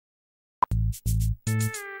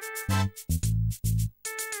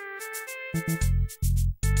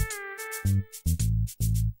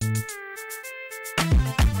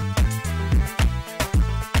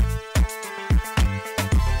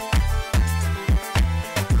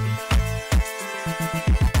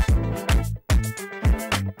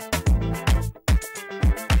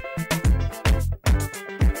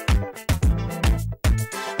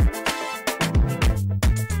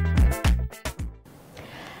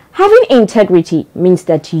Having integrity means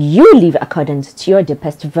that you live according to your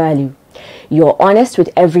deepest value. You're honest with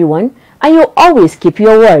everyone and you always keep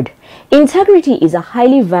your word. Integrity is a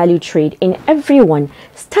highly valued trait in everyone.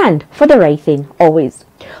 Stand for the right thing always.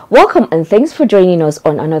 Welcome and thanks for joining us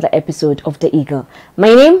on another episode of The Eagle.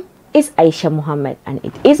 My name is Aisha Muhammad and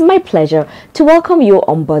it is my pleasure to welcome you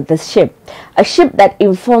on board this ship. A ship that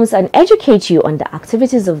informs and educates you on the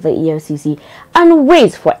activities of the EFCC and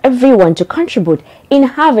ways for everyone to contribute in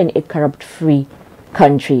having a corrupt-free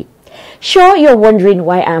country. Sure, you're wondering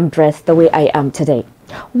why I am dressed the way I am today.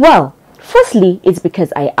 Well, firstly, it's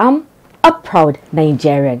because I am a proud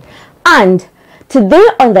Nigerian. And today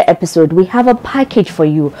on the episode, we have a package for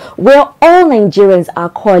you where all Nigerians are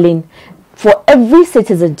calling for every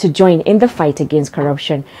citizen to join in the fight against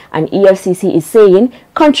corruption. And EFCC is saying,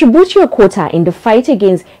 contribute your quota in the fight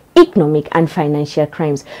against economic and financial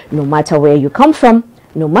crimes, no matter where you come from,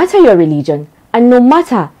 no matter your religion, and no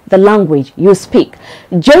matter the language you speak.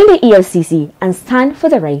 Join the EFCC and stand for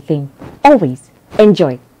the right thing. Always.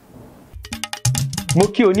 Enjoy.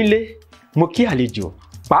 Moki onile, moki àlejò,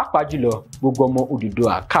 pàápàá jùlọ gbogbo ọmọ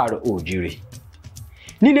Odùduwà káàárọ̀ oòjíire.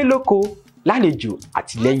 Nílé lóko, lálejò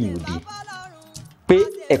àti lẹ́yìn odi. Pé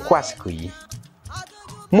ẹ kú àsìkò yìí.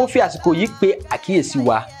 Mo fi àsìkò yìí pé àkíyèsí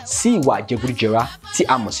wa sí ìwà jẹgúdújẹrá tí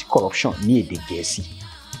a mọ̀ sí corruption ní èdè Gẹ̀ẹ́sì.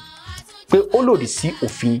 Pé ó lòdì sí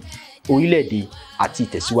òfin orílẹ̀-èdè àti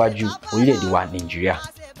ìtẹ̀síwájú orílẹ̀-èdè wa Nàìjíríà.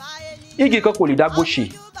 Igi kan kò lè dágbó ṣe.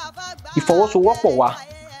 Ìfọwọ́sowọ́pọ̀ wa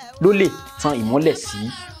ló lè tan ìmọ́lẹ̀ sí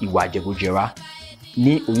ìwà jẹgúdújẹrá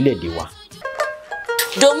ní orílẹ̀-èdè wa.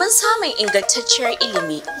 Domin samun ingantacciyar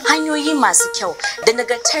ilimi, hanyoyi masu kyau da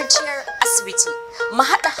nagartacciyar asibiti, mu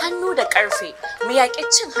haɗa hannu da ƙarfe, mu yaƙi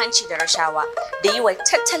cin hanci da rashawa da yi wa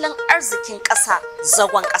tattalin arzikin ƙasa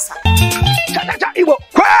zagon ƙasa. Igbo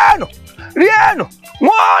kwano, rieno,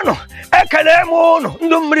 nwono, ekele mono,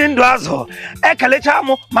 ndụ mmiri ndụ azụ, ekelecha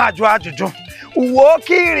mụ ma jụọ ajụjụ. Uwe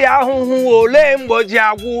okiri ahụhụ ole mgboji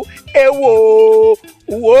agwụ ewo.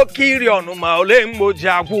 Uwe okiri ọnụma ole mgboji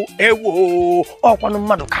agwụ ewo. Ọkwanụ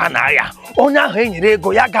mmadụ ka na-arịa. Onye ahụ enyere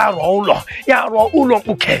ego ya ga-arụọ ụlọ, ya rụọ ụlọ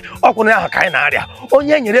mkpuke. Ọkwanụ ahụ ka anyị na-arịa.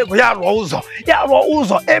 Onye enyere ego ya rụọ ụzọ, ya rụọ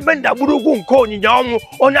ụzọ ebe ndagburugwu nke onyinye ọnwụ.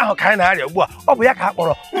 Onye ahụ ka anyị na-arịa ugbu a. Ọ bụ ya ka a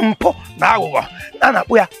kpọrọ mpụ na aghụghọ. A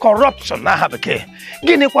na-akpọ ya corruption n'aha bekee.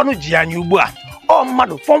 Gịnịkwanụ ji anyị ugbu a? Ọ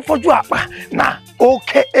mmadụ fọmfọju akpa na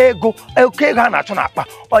oke ego a na-achọ n'akpa.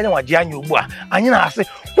 Onye nwa ji anyị ugbu a. Anyị na-asị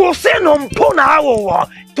kwụsịnụ mpụ na aghụghọ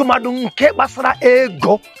tụmadụ nke gbasara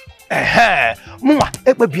ego. Mụnwa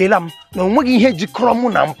ekpebiela m na onweghị ihe jikọrọ mụ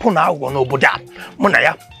na mpụ na aghụghọ n'obodo a. Mụ na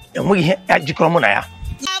ya enweghị ihe jikọrọ mụ na ya.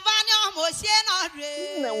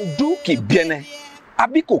 Na udu ki biene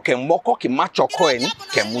abiko ke moko ki machoko en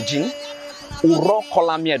ke mujin uro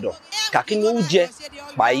kola miedo kakini uje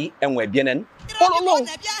bai enwe bienen ololo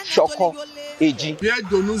shoko eji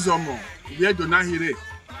biedo nuzomo biedo nahire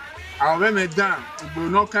awe medan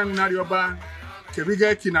igbono kan na rioba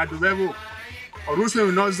kebige kina dobevo oruse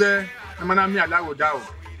noze na mi alawo dawo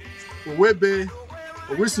owebe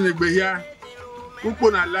owisi negbe ya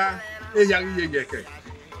upo na la eyari yeyeke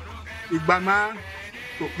igbama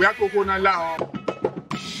òpé àkókò náà láhọ.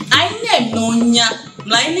 Àìní nonya,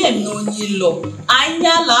 láìní nonyi lọ,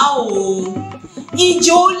 anya la o.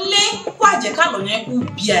 Ijo le kwaje ka lo yen ku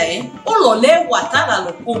bia e. O lo le wa ta la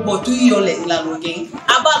lo ko gbo tu yo le la lo gen.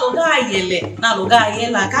 Aba lo ga ayele, na lo ga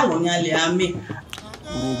ayela ka lo nya le ame.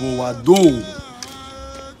 Urobo wa do.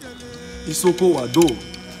 Isoko wa do.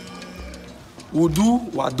 Udu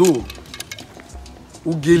wa do.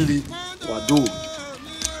 Ugeli wa do.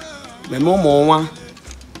 Memo mo wa.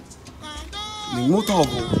 Ni moto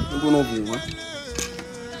obo ngo no bi wa.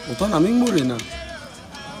 Oto na mi ngore na.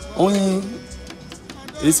 Onye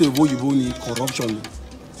ese voyibo ni corruption.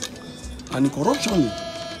 And corruption.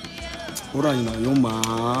 Ora ina yo ma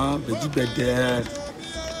beji bede.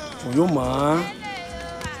 Yo ma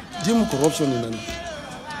dim corruption na.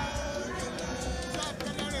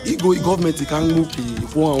 Igo government kan mu ki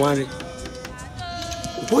fun aware.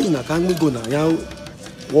 Opo ina kan mu go na ya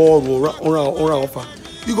ora offer.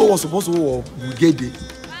 Igo was supposed to work Bugede.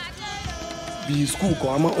 Be school ko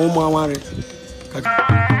ama aware.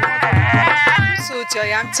 So to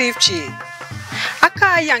your chief chief.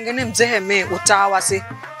 aka yangene mzeheme utawase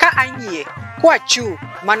ka anye kwa chu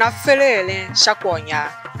mana ferele shakwonya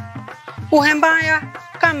uhembaya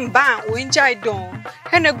kamba uinjai don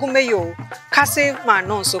hene gumeyo kase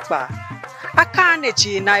manon sopa aka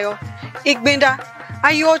nechi nayo igbenda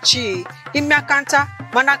ayochi imiakanta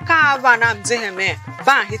mana ka vana mzeheme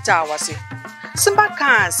ba hitawase simba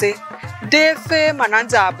kanse defe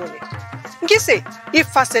mananza abune ngise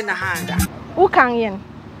ifase na handa ukanyen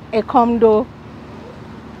ekomdo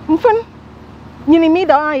mfun nyini mi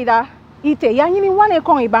da aida ite ya nyini wane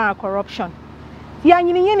kon iba corruption ya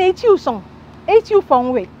nyini yene etiu son etiu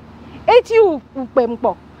fonwe etiu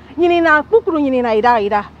upempo nyini na pupuru nyini na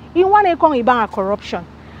ida in wane kon iba corruption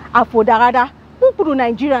afodarada pupuru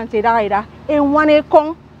Nigerian te ida in wane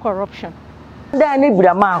kon corruption da ne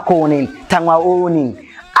brama ko ni tanwa oni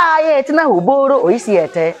aye tina hoboro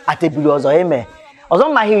oisiete atebiri ozo eme ozo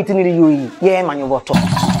ma hiti ni yoyi ye manyo boto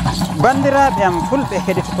bandiraɓe am fulɓe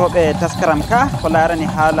heɗitotoɓe taskaram ka ko larani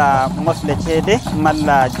haala mosle ceede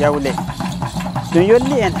malla jawle ɗum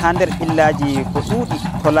yolli en ha nder ɓillaji ko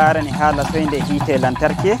ɗuuɗi ko larani haala soyde hiite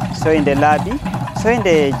lantarki soyde laabi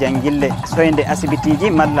soyde jangille soyde asibitiji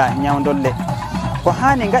malla ñawdolle ko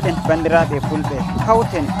hani gaɗen bandiraɓe fulɓe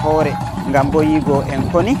hawten hoore ngam bo yigo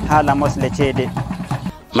en koni haala mosle ceede.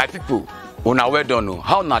 My people, una well done.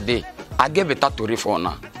 How na dey? I gave a tori for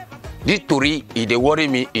now. This story, it dey worry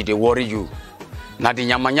me, it dey worry you. Now the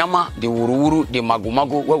nyama, the wuru, the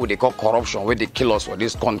magu, what they call corruption, where they kill us for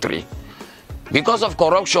this country. Because of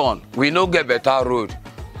corruption, we no get better road.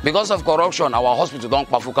 Because of corruption, our hospital don't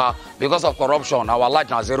pafuka. Because of corruption, our life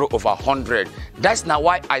na 0/100. That's now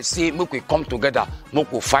why I say make we come together,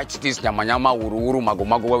 make we fight this nyama, wuru,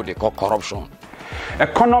 magu, what they call corruption.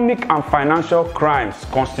 Economic and financial crimes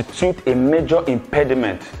constitute a major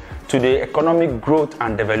impediment to the economic growth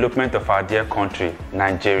and development of our dear country,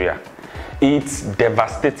 Nigeria. Its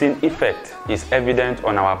devastating effect is evident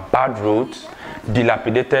on our bad roads,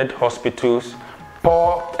 dilapidated hospitals,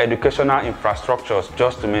 poor educational infrastructures,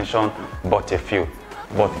 just to mention but a few.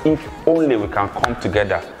 But if only we can come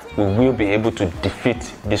together, we will be able to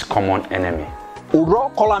defeat this common enemy.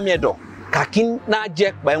 Uro kolamiedo, kakin na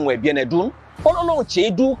jek ba enwe bienedun, ololo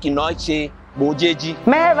che du kinoche bojeji.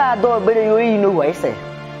 Meva do bere yo yi no waise.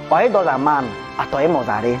 Oi do da man atoy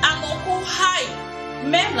mozare. Aloko hai,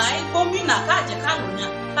 mela e komina kaje kalonya,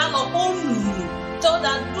 aloko nunu, to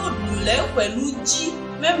da dudu le pẹ̀lú ji,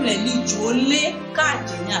 memle li jole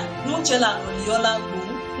kaje nya, no chela no liola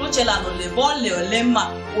go, no chela no le bole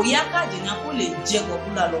olema, oya kaje nya ko le je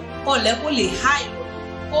gokula lo, ko le hai lo,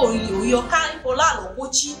 ko yo kai ko la lo ko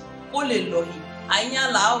chi, ko le lohi,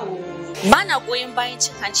 anya la o. Bana goyon bayan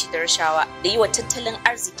cin hanci da rashawa da yi wa tattalin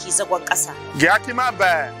arziki zagon ƙasa. Gyati ma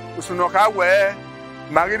ba usunoka we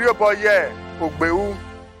maririo boye ogbeu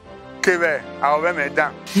keve awe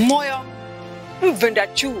medan. Moyo mvenda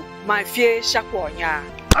chu ma fie shakwonya.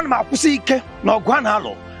 Ana ma kwụsị ike na ọgụ a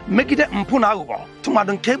na-alụ megide mpụ na aghụghọ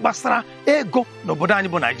tụmadụ nke gbasara ego n'obodo anyị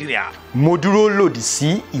bụ Naịjirịa. Mo dúró lòdì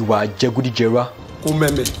sí ìwà jẹgúdújẹrá. Kó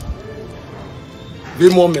mẹ́mẹ́ bí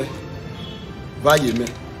mọ́ mẹ́ báyé mẹ́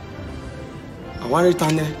àwọn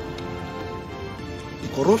arìtánẹ́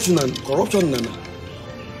corruption nana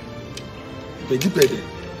pẹ̀gípẹ̀dẹ̀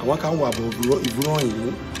àwọn kan wà bọ̀ ìbúrọ̀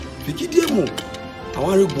ìlú fìkídíẹ̀ mọ̀ àwọn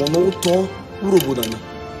arìgbọ̀n náà tọ́ wúròbò nana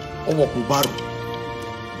ọwọ́ kò bárò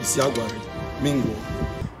isi agwari mingo.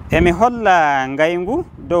 Emi holla ngayngu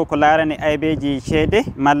dow ko larani aybeji ceede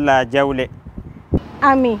malla jawle.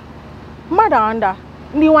 Ami mada anda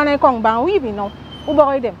ndi wane kong ban wibi no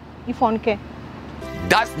uboy dem ifonke.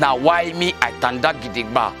 That's now why me I tanda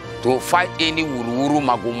gidigba to fight any wuru,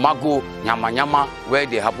 mago, nyama where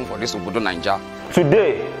they happen for this Obodo Naija.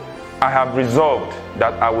 Today, I have resolved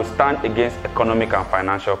that I will stand against economic and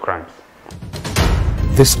financial crimes.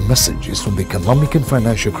 This message is from the Economic and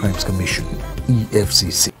Financial Crimes Commission,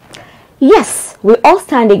 EFCC. Yes, we all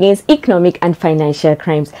stand against economic and financial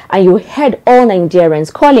crimes, and you heard all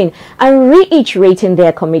Nigerians calling and reiterating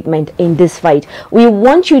their commitment in this fight. We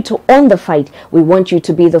want you to own the fight. We want you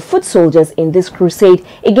to be the foot soldiers in this crusade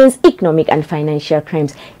against economic and financial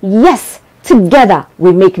crimes. Yes, together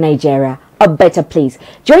we make Nigeria a better place.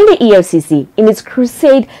 Join the EFCC in its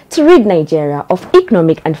crusade to rid Nigeria of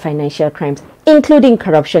economic and financial crimes, including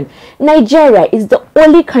corruption. Nigeria is the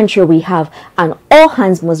only country we have, and all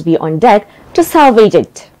hands must be on deck to salvage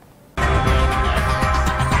it.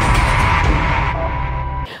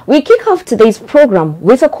 We kick off today's program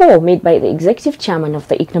with a call made by the Executive Chairman of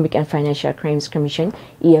the Economic and Financial Crimes Commission,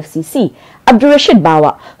 EFCC, Abdurrashid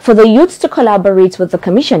Bawa, for the youths to collaborate with the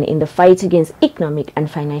Commission in the fight against economic and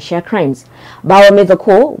financial crimes. Bawa made the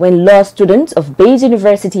call when law students of Bayes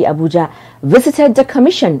University, Abuja, visited the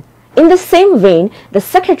Commission. In the same vein, the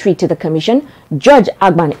Secretary to the Commission, Judge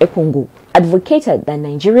Agban Ekungu, advocated that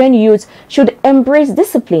Nigerian youths should embrace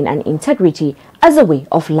discipline and integrity as a way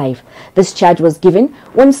of life. This charge was given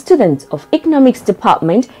when students of Economics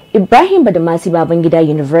Department, Ibrahim Badamasi Babangida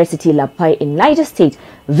University, Lapai in Niger State,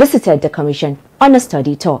 visited the Commission on a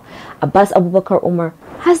study tour. Abbas Abubakar Umar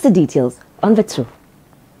has the details on the tour.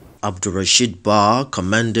 Abdurrashid Ba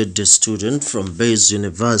commended the student from Bayes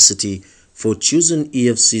University for choosing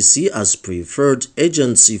EFCC as preferred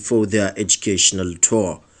agency for their educational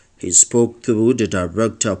tour. He spoke through the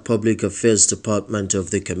Director of Public Affairs Department of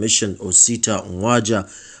the Commission, Osita Nwaja,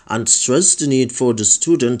 and stressed the need for the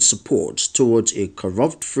student support towards a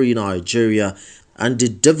corrupt-free Nigeria and the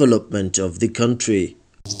development of the country.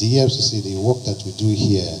 The EFCC, the work that we do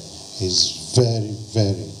here is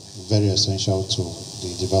very essential to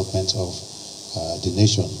the development of the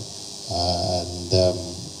nation.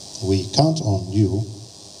 We count on you,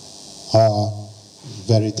 our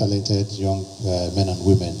very talented young men and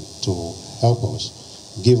women, to help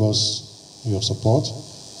us, give us your support,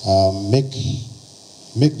 make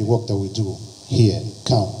the work that we do here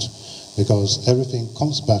count, because everything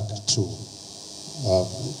comes back to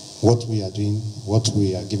what we are doing, what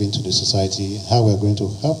we are giving to the society, how we are going to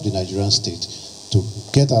help the Nigerian state to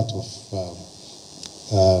get out of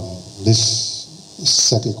this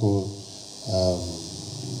cyclical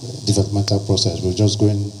developmental process. We're just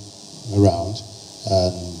going around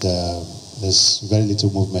and there's very little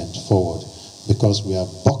movement forward because we are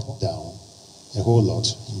bogged down a whole lot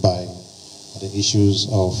by the issues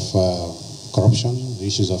of corruption, the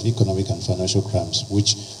issues of economic and financial crimes,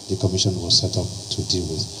 which the Commission was set up to deal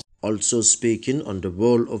with. Also speaking on the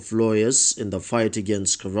role of lawyers in the fight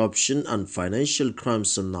against corruption and financial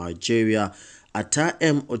crimes in Nigeria, Atta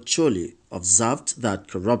M. Ocholi observed that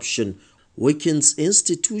corruption weakens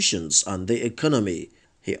institutions and the economy.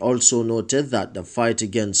 He also noted that the fight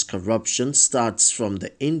against corruption starts from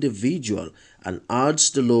the individual and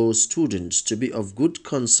urged the law students to be of good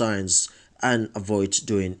conscience and avoid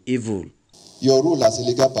doing evil. Your role as a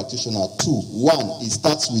legal practitioner, one, it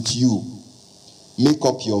starts with you. Make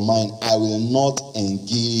up your mind, I will not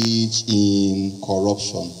engage in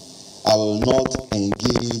corruption. I will not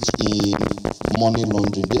engage in money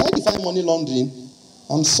laundering. Did I define money laundering?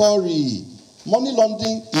 I'm sorry. Money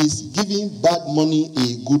laundering is giving bad money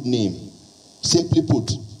a good name. Simply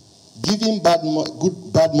put, giving bad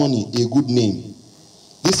money a good name.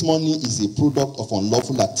 This money is a product of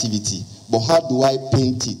unlawful activity. But how do I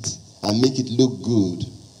paint it and make it look good?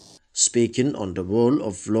 Speaking on the role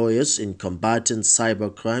of lawyers in combating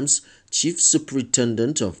cybercrimes, Chief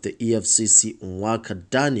Superintendent of the EFCC, Nwaka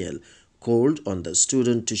Daniel, called on the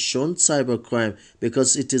student to shun cybercrime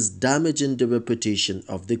because it is damaging the reputation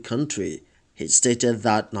of the country. He stated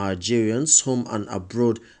that Nigerians home and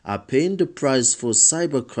abroad are paying the price for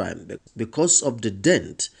cybercrime because of the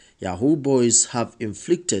dent Yahoo boys have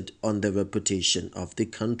inflicted on the reputation of the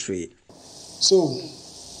country. So,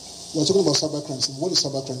 we're talking about cybercrimes. What is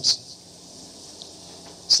cybercrimes?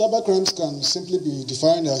 Cybercrimes can simply be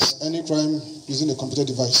defined as any crime using a computer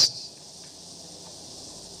device.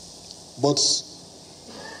 But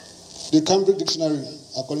the Cambridge Dictionary,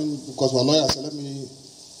 because we're lawyers, so let me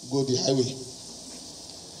go the highway.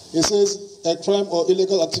 It says a crime or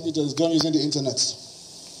illegal activity is done using the internet.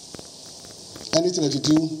 Anything that you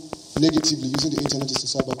do negatively using the internet is a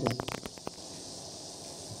cybercrime.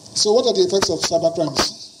 So what are the effects of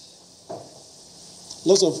cybercrimes?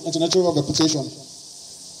 Loss of intellectual reputation.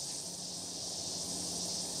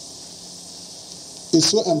 It's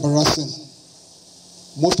so embarrassing.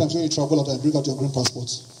 Most times when you travel out and bring out your green passport.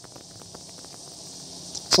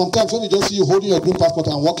 Sometimes when you just see you holding your green passport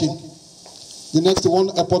and walking, the next one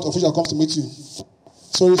airport official comes to meet you.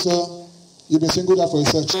 Sorry, sir, you've been singled out for a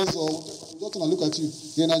search. So, just want to look at you.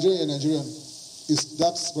 You're Nigerian. Is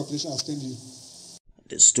that reputation has stained you?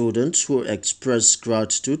 The students who expressed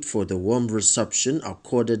gratitude for the warm reception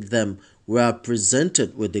accorded them were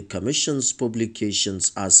presented with the Commission's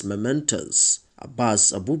publications as mementos.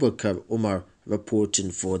 Abbas Abubakar Umar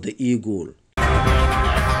reporting for the Eagle.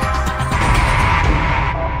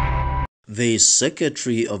 The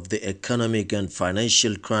Secretary of the Economic and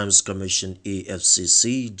Financial Crimes Commission,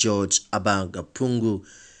 EFCC, George Abanga Pungu,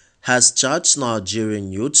 has charged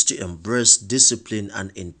Nigerian youths to embrace discipline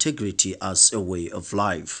and integrity as a way of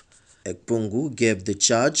life. Ekpungu gave the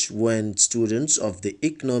charge when students of the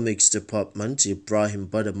Economics Department, Ibrahim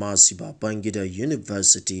Badamasi Babangida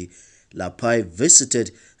University, Lapai,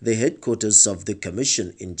 visited the headquarters of the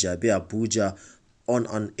Commission in Jabi, Abuja on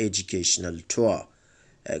an educational tour.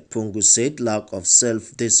 Ekpungu said lack of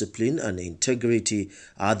self-discipline and integrity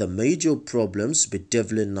are the major problems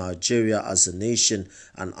bedeviling Nigeria as a nation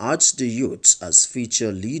and urged the youths as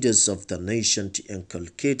future leaders of the nation to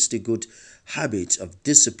inculcate the good habit of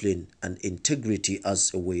discipline and integrity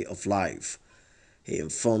as a way of life. He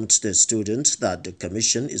informed the students that the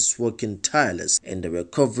Commission is working tireless in the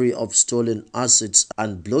recovery of stolen assets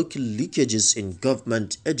and blocking leakages in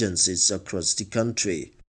government agencies across the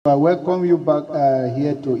country. I welcome you back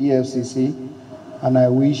here to EFCC, and I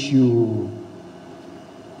wish you,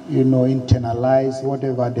 internalize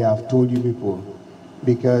whatever they have told you people,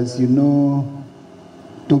 because,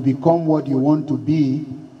 to become what you want to be,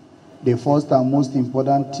 the first and most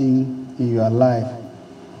important thing in your life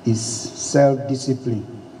is self-discipline.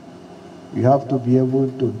 You have to be able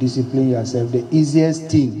to discipline yourself. The easiest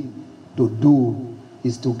thing to do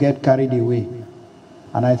is to get carried away.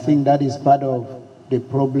 And I think that is part of the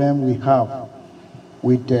problem we have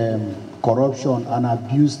with corruption and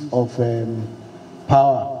abuse of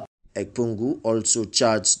power. Ekpungu also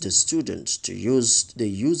charged the students to use the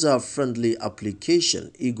user-friendly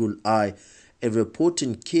application Eagle Eye in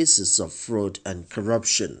reporting cases of fraud and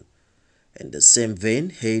corruption. In the same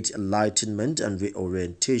vein, Head Enlightenment and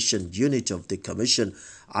Reorientation Unit of the Commission,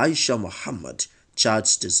 Aisha Muhammad,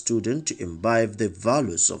 charged the student to imbibe the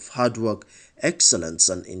values of hard work, excellence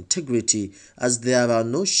and integrity, as there are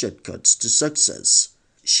no shortcuts to success.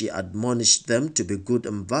 She admonished them to be good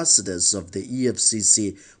ambassadors of the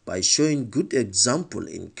EFCC by showing good example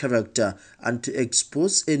in character and to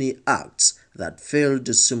expose any acts that fail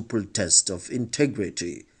the simple test of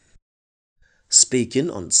integrity. Speaking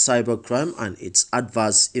on cybercrime and its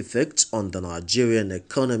adverse effects on the Nigerian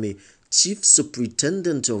economy, Chief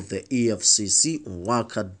Superintendent of the EFCC,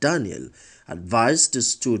 Nwaka Daniel, advised the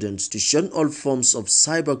students to shun all forms of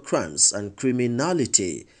cybercrimes and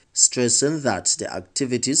criminality, stressing that the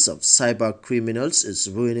activities of cyber criminals is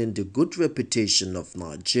ruining the good reputation of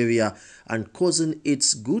Nigeria and causing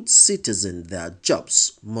its good citizens their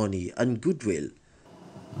jobs, money and goodwill.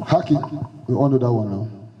 Hacking, we all know that one now.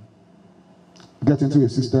 Get into a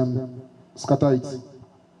system, scatter it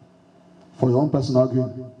for your own personal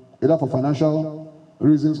gain, either for financial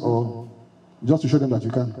reasons or just to show them that you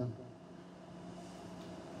can.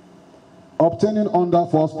 Obtaining under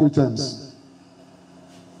false pretense.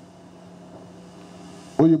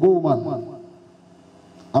 Oh, you go, woman,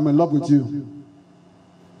 I'm in love with you.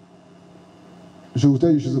 She will tell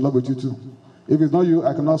you she's in love with you too. If it's not you,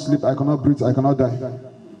 I cannot sleep, I cannot breathe, I cannot die.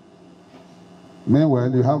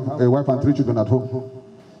 Meanwhile, you have a wife and 3 children at home.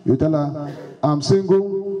 You tell her, I'm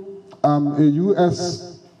single, I'm a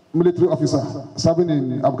U.S. military officer serving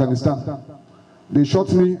in Afghanistan. They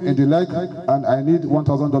shot me in the leg and I need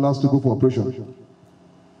 $1,000 to go for operation.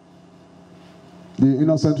 The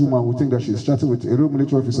innocent woman will think that she's chatting with a real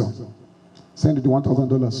military officer. Send it the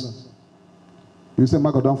 $1,000. You say,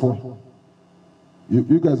 Mark, down for.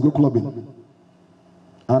 You guys go clubbing.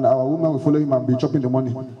 And our woman will follow him and be chopping the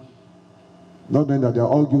money. Not knowing that they are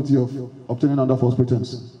all guilty of obtaining under false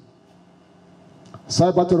pretense.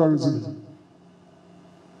 Cyber terrorism.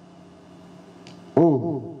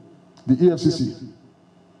 Oh, the EFCC.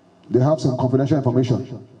 They have some confidential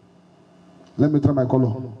information. Let me try my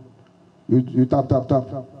color. You tap.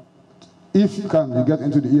 If you can, you get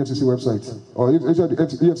into the EFCC website or into the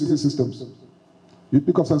EFCC systems. You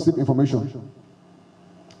pick up sensitive information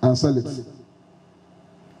and sell it.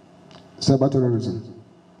 Cyber terrorism.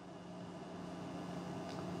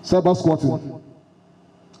 Cyber squatting.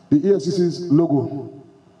 The EFCC's logo.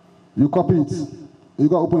 You copy it. You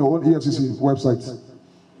can open your own EFCC website.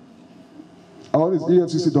 Our own is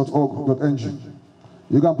efcc.org.ng.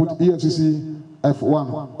 You can put EFCC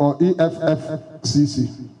F1 or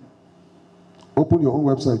EFFCC. Open your own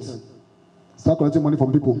website. Start collecting money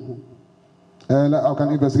from people. And I can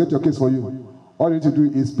investigate your case for you. All you need to do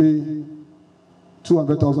is pay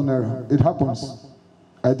 200,000 naira. It happens.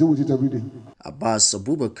 I deal with it every day. Abbas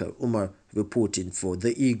Abubakar Umar reporting for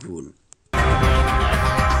the Eagle.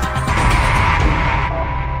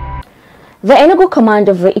 The Enugu command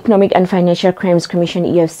of the Economic and Financial Crimes Commission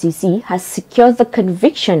EFCC has secured the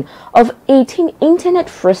conviction of 18 internet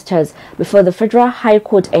fraudsters before the Federal High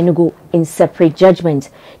Court Enugu in separate judgments.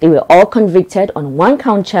 They were all convicted on one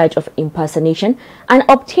count charge of impersonation and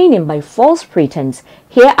obtaining by false pretense.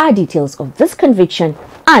 Here are details of this conviction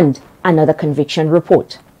and another conviction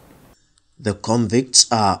report. The convicts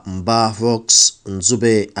are Mba Rocks,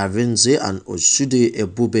 Nzube Arinze and Oshude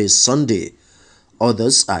Ebube Sunday.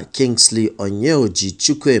 Others are Kingsley Onyeoji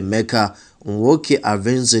Chukwuemeka, Nwoke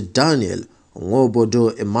Arinze Daniel,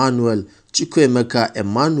 Nwobodo Emmanuel, Chukwuemeka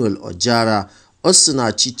Emmanuel Ojara,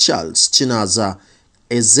 Osinachi Charles Chinaza,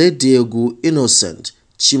 Ezediegu Innocent,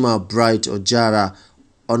 Chima Bright Ojara,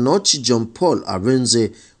 Onochi John Paul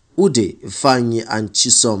Arinze, Ude Ifeanyi and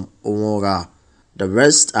Chisom Onwora. The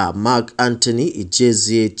rest are Mark Anthony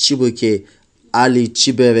Ijezie Chibuke, Ali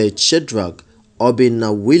Chibere Shedrack,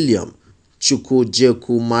 Obinna William, Chukwu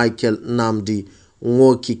Jeku Michael Namdi,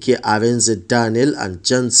 Nwokike Arinze Daniel and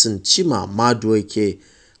Johnson Chima Madueke.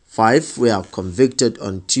 5 were convicted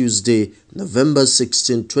on Tuesday, November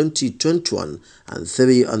 16, 2021 and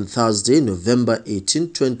 3 on Thursday, November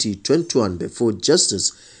 18, 2021 before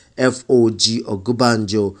Justice F.O.G.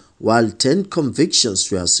 Ogubanjo, while 10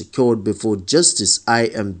 convictions were secured before Justice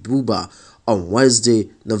I.M. Buba on Wednesday,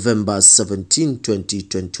 November 17,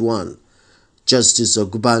 2021. Justice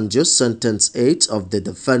Ogubanjo sentenced 8 of the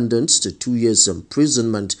defendants to 2 years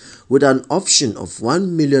imprisonment with an option of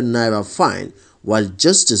 1 million naira fine, while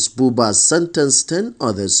Justice Buba sentenced 10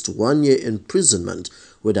 others to 1 year imprisonment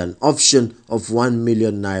with an option of 1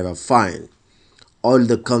 million naira fine. All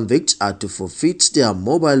the convicts are to forfeit their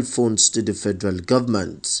mobile phones to the federal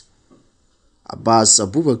government. Abbas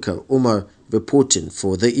Abubakar Umar reporting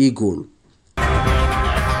for The Eagle.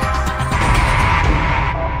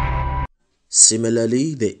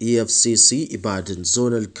 Similarly, the EFCC Ibadan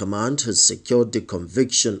Zonal Command has secured the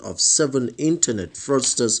conviction of 7 internet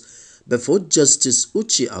fraudsters before Justice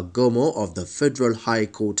Uche Agomo of the Federal High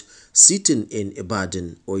Court sitting in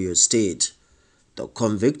Ibadan, Oyo State. The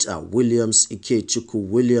convicts are Williams Ikechukwu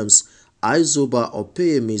Williams, Aizoba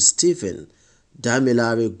Opeyemi Stephen,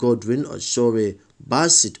 Damilare Godwin Oshore,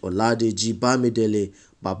 Basit Oladeji Bamidele,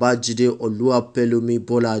 Babajide Oluwapelumi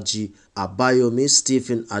Bolaji, Abayomi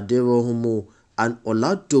Stephen Aderohumu, and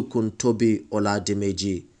Oladokun Tobi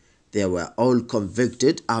Oladimeji. They were all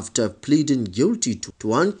convicted after pleading guilty to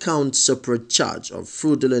 1 count separate charge of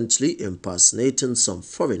fraudulently impersonating some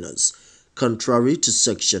foreigners, contrary to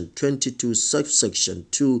Section 22 subsection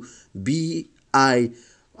 2 B.I.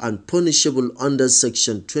 and punishable under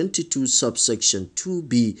Section 22 subsection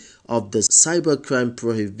 2b of the Cybercrime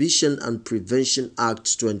Prohibition and Prevention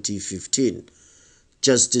Act 2015.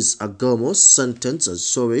 Justice Agomo sentenced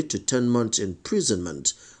Asore to 10 months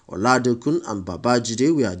imprisonment. Oladokun and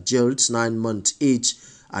Babajide were jailed 9 months each,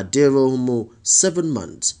 Aderohumo 7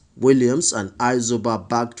 months, Williams and Aizoba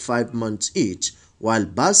backed 5 months each, while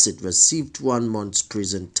Bassett received 1 month's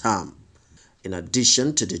prison term. In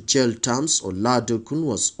addition to the jail terms, Oladokun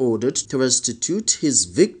was ordered to restitute his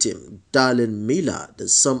victim, Darlene Miller, the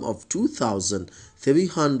sum of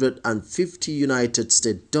 $2,350 United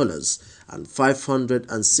States dollars and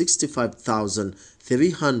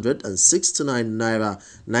 565,369 naira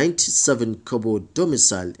 97 kobo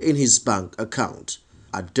domiciled in his bank account.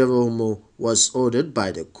 Aderohumo was ordered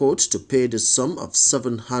by the court to pay the sum of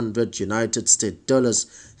 700 United States dollars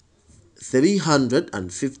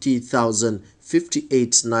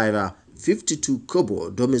 350,058 naira 52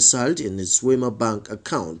 kobo domiciled in his Wema bank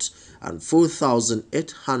account and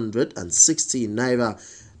 4,860 naira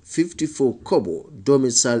 54 kobo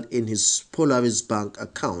domiciled in his Polaris bank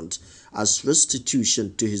account as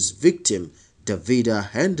restitution to his victim, Davida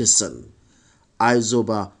Henderson.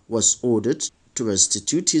 Aizoba was ordered to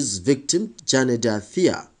restitute his victim, Janeda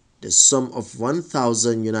Thea, the sum of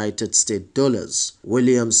 1,000 United States dollars.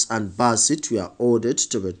 Williams and Bassett were ordered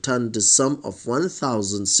to return the sum of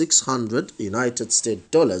 1,600 United States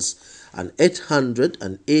dollars and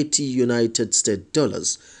 880 United States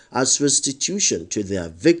dollars as restitution to their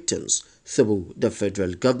victims through the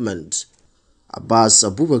federal government. Abbas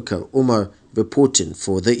Abubakar Umar reporting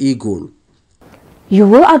for The Eagle. You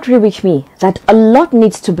will agree with me that a lot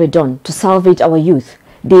needs to be done to salvage our youth.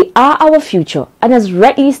 They are our future, and as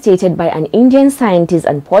rightly stated by an Indian scientist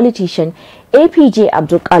and politician, APJ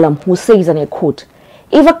Abdul Kalam, who says, and I quote,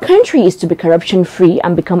 "If a country is to be corruption-free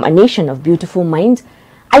and become a nation of beautiful minds,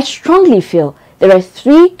 I strongly feel there are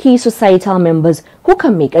 3 key societal members who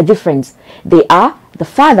can make a difference. They are the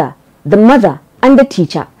father, the mother, and the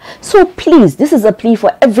teacher. So please, this is a plea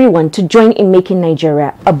for everyone to join in making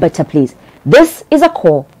Nigeria a better place. This is a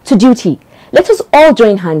call to duty. Let us all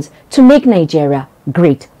join hands to make Nigeria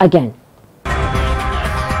great again."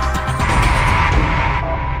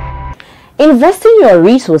 Investing your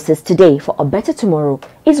resources today for a better tomorrow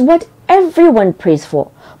is what everyone prays for.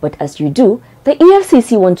 But as you do, the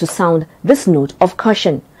EFCC want to sound this note of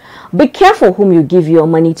caution. Be careful whom you give your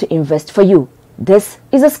money to invest for you. This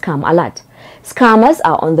is a scam alert. Scammers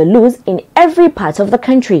are on the loose in every part of the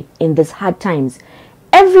country in these hard times.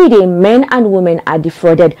 Every day, men and women are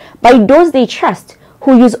defrauded by those they trust,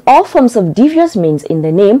 who use all forms of devious means in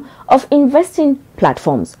the name of investing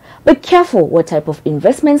platforms. Be careful what type of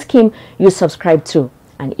investment scheme you subscribe to.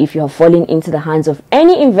 And if you have fallen into the hands of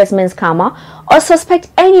any investment scammer or suspect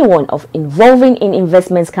anyone of involving in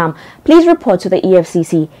investment scam, please report to the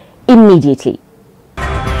EFCC immediately.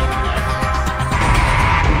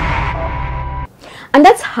 And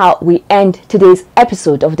that's how we end today's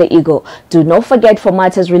episode of The Eagle. Do not forget, for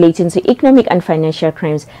matters relating to economic and financial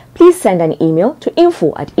crimes, please send an email to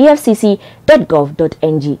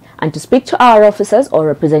info@efcc.gov.ng. And to speak to our officers or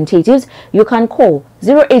representatives, you can call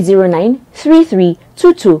 0809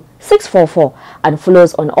 3322 644 and follow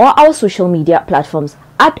us on all our social media platforms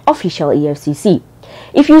at Official EFCC.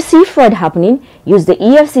 If you see fraud happening, use the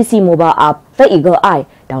EFCC mobile app, The Eagle Eye.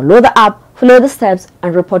 Download the app, follow the steps,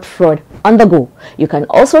 and report fraud on the go. You can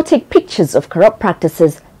also take pictures of corrupt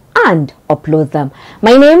practices and upload them.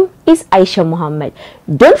 My name is Aisha Muhammad.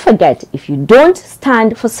 Don't forget, if you don't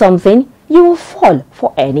stand for something, you will fall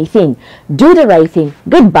for anything. Do the right thing.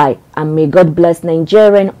 Goodbye, and may God bless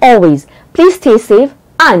Nigerian always. Please stay safe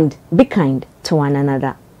and be kind to one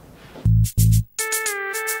another.